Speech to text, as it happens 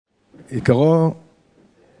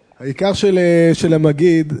העיקר של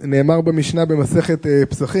המגיד נאמר במשנה במסכת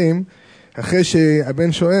פסחים, אחרי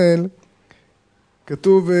שהבן שואל,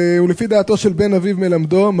 כתוב, ולפי דעתו של בן אביו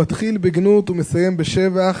מלמדו, מתחיל בגנות ומסיים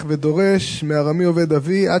בשבח ודורש מארמי עובד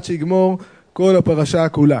אבי עד שיגמור כל הפרשה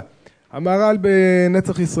כולה. המהר"ל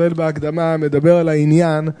בנצח ישראל בהקדמה מדבר על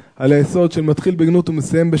העניין, על היסוד של מתחיל בגנות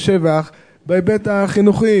ומסיים בשבח, בהיבט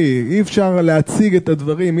החינוכי. אי אפשר להציג את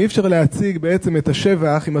הדברים, אי אפשר להציג בעצם את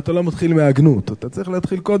השבח אם אתה לא מתחיל מהגנות. אתה צריך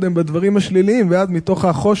להתחיל קודם בדברים השליליים, ואז מתוך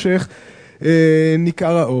החושך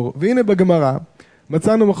ניכר האור. והנה בגמרא,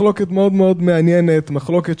 מצאנו מחלוקת מאוד מאוד מעניינת,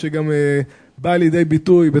 מחלוקת שגם באה לידי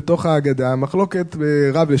ביטוי בתוך ההגדה, מחלוקת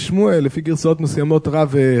רב ושמואל, לפי גרסאות מסוימות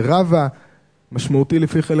רב רבה, משמעותי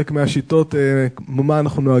לפי חלק מהשיטות מה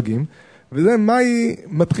אנחנו נוהגים. וזה מהי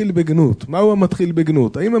מתחיל בגנות, מהו המתחיל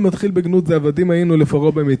בגנות? האם המתחיל בגנות זה עבדים היינו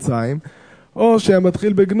לפרעה במצרים, או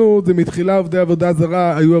שהמתחיל בגנות זה מתחילה עבדי עבודה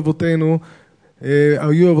זרה היו אבותינו.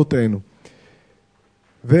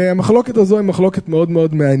 והמחלוקת הזו היא מחלוקת מאוד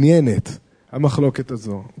מאוד מעניינת, המחלוקת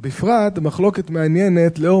הזו. בפרט מחלוקת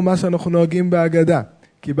מעניינת לאור מה שאנחנו נוהגים בהגדה.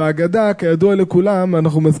 כי בהגדה, כידוע לכולם,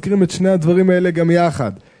 אנחנו מזכירים את שני הדברים האלה גם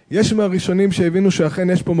יחד. יש מהראשונים שהבינו שאכן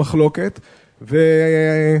יש פה מחלוקת,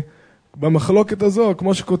 ובמחלוקת הזו,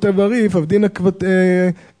 כמו שכותב הריף, עבדינה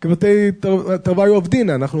כבתי תרוויו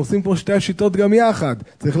עבדינה. אנחנו עושים פה שתי השיטות גם יחד.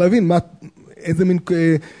 צריך להבין איזה מין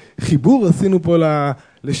חיבור עשינו פה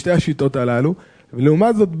לשתי השיטות הללו.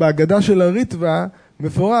 ולעומת זאת, בהגדה של הריטווה,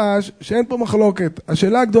 מפורש שאין פה מחלוקת.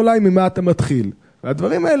 השאלה הגדולה היא ממה אתה מתחיל.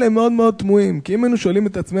 והדברים האלה הם מאוד מאוד תמוהים. כי אם היינו שואלים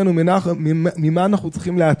את עצמנו ממה אנחנו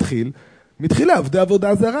צריכים להתחיל, מתחילה עבדי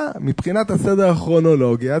עבודה זרה. מבחינת הסדר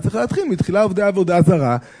הכרונולוגי, צריך להתחיל מתחילה עבדי עבודה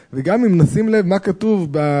זרה. וגם אם נשים לב מה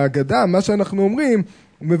כתוב בהגדה, מה שאנחנו אומרים,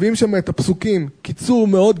 מביאים שם את הפסוקים, קיצור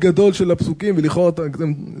מאוד גדול של הפסוקים, ולכאורה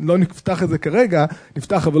לא נפתח את זה כרגע,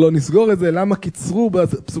 נפתח אבל לא נסגור את זה, למה קיצרו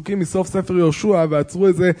בפסוקים מסוף ספר יהושע, ועצרו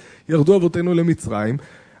את זה, ירדו אבותינו למצרים,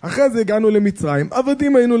 אחרי זה הגענו למצרים,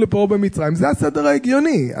 עבדים היינו לפרעה במצרים, זה הסדר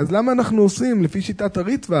ההגיוני, אז למה אנחנו עושים, לפי שיטת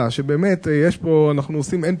הריטווה, שבאמת יש פה, אנחנו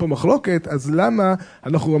עושים, אין פה מחלוקת, אז למה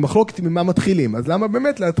אנחנו המחלוקת ממה מתחילים, אז למה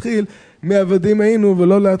באמת להתחיל מעבדים היינו,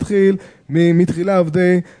 ולא להתחיל מתחילה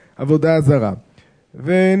עבדי עבודה זרה.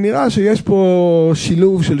 ונראה שיש פה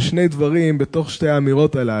שילוב של שני דברים בתוך שתי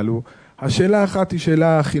האמירות הללו. השאלה האחת היא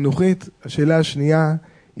שאלה חינוכית, השאלה השנייה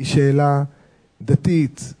היא שאלה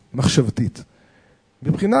דתית, מחשבתית.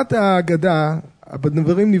 מבחינת ההגדה,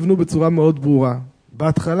 הדברים נבנו בצורה מאוד ברורה.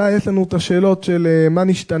 בהתחלה יש לנו את השאלות של מה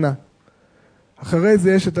נשתנה. אחרי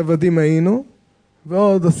זה יש את עבדים היינו,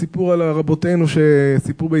 ועוד הסיפור על רבותינו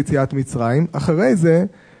שסיפור ביציאת מצרים. אחרי זה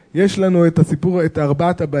יש לנו את הסיפור, את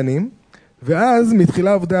ארבעת הבנים, ואז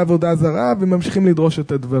מתחילה עבדי עבודה זרה וממשיכים לדרוש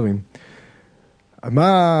את הדברים.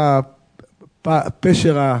 מה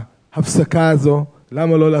פשר ההפסקה הזו?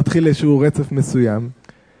 למה לא להתחיל איזשהו רצף מסוים?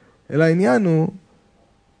 אלא העניין הוא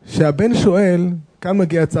שהבן שואל, כאן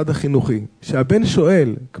מגיע הצד החינוכי, שהבן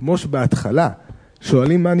שואל, כמו שבהתחלה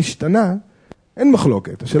שואלים מה נשתנה, אין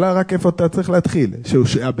מחלוקת. השאלה רק איפה אתה צריך להתחיל.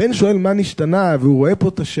 שהבן שואל מה נשתנה והוא רואה פה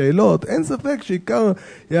את השאלות, אין ספק שעיקר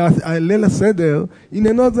ליל הסדר,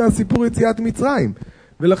 עניינו זה הסיפור יציאת מצרים.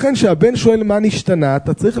 ולכן שהבן שואל מה נשתנה,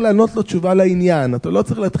 אתה צריך לענות לו תשובה לעניין. אתה לא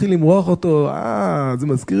צריך להתחיל למרוח אותו, זה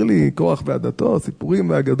מזכיר לי קורח ועדתו, סיפורים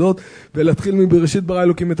והגדות, ולהתחיל מבראשית ברא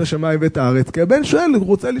אלוקים את השמיים ואת הארץ. כי הבן שואל, הוא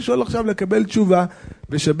רוצה לשאול עכשיו לקבל תשובה,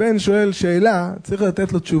 ושבן שואל שאלה, צריך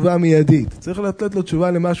לתת לו תשובה מיידית. צריך לתת לו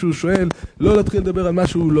תשובה למה שהוא שואל, לא להתחיל לדבר על מה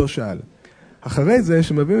שהוא לא שאל. אחרי זה,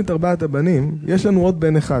 שמביאים את ארבעת הבנים, יש לנו עוד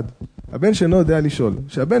בן אחד. הבן שאינו יודע לשאול.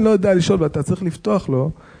 שהבן לא יודע לשאול ואתה צריך לפתוח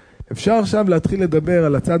לו, אפשר עכשיו להתחיל לדבר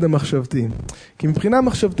על הצד המחשבתי. כי מבחינה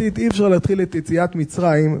מחשבתית אי אפשר להתחיל את יציאת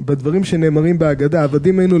מצרים בדברים שנאמרים בהגדה.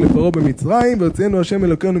 עבדים היינו לפרעה במצרים, והוציאנו השם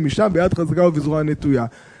אלוקינו משם ביד חזקה ובזרוע נטויה.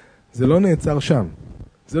 זה לא נעצר שם.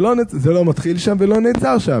 זה לא מתחיל שם ולא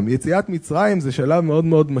נעצר שם. יציאת מצרים זה שלב מאוד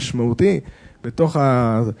מאוד משמעותי בתוך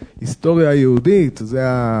ההיסטוריה היהודית. זה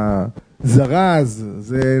הזרז,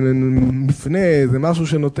 זה מפנה, זה משהו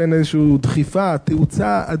שנותן איזושהי דחיפה,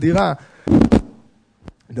 תאוצה אדירה.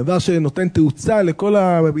 דבר שנותן תאוצה לכל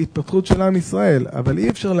ההתפתחות של עם ישראל, אבל אי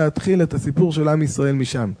אפשר להתחיל את הסיפור של עם ישראל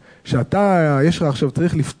משם. שאתה, יש לך עכשיו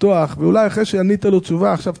צריך לפתוח, ואולי אחרי שענית לו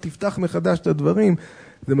תשובה, עכשיו תפתח מחדש את הדברים,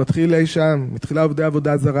 זה מתחיל אי שם, מתחילה עבדי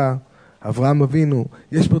עבודה זרה, אברהם אבינו,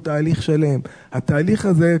 יש פה תהליך שלם. התהליך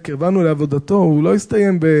הזה, קרבנו לעבודתו, הוא לא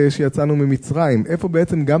הסתיים שיצאנו ממצרים. איפה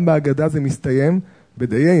בעצם גם בהגדה זה מסתיים?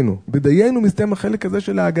 בדיינו. בדיינו מסתיים החלק הזה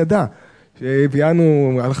של ההגדה.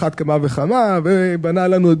 שהביאנו על אחת כמה וכמה, ובנה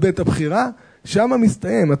לנו את בית הבחירה, שם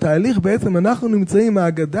מסתיים. התהליך בעצם, אנחנו נמצאים,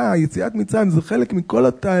 ההגדה, יציאת מצרים, זה חלק מכל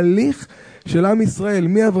התהליך של עם ישראל,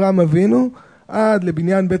 מאברהם אבינו עד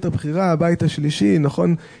לבניין בית הבחירה, הבית השלישי,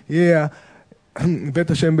 נכון, יהיה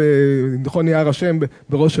בית השם, נכון, יהיה הר השם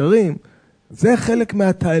בראש הרים. זה חלק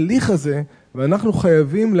מהתהליך הזה, ואנחנו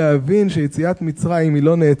חייבים להבין שיציאת מצרים היא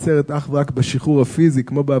לא נעצרת אך ורק בשחרור הפיזי,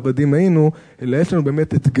 כמו ב'עבדים היינו, אלא יש לנו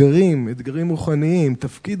באמת אתגרים רוחניים,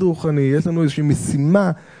 תפקיד רוחני, יש לנו איזושהי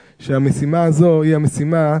משימה, שהמשימה הזו היא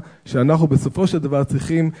המשימה שאנחנו בסופו של דבר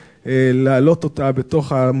צריכים להעלות אותה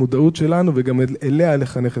בתוך המודעות שלנו, וגם אליה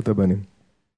לחנך את הבנים.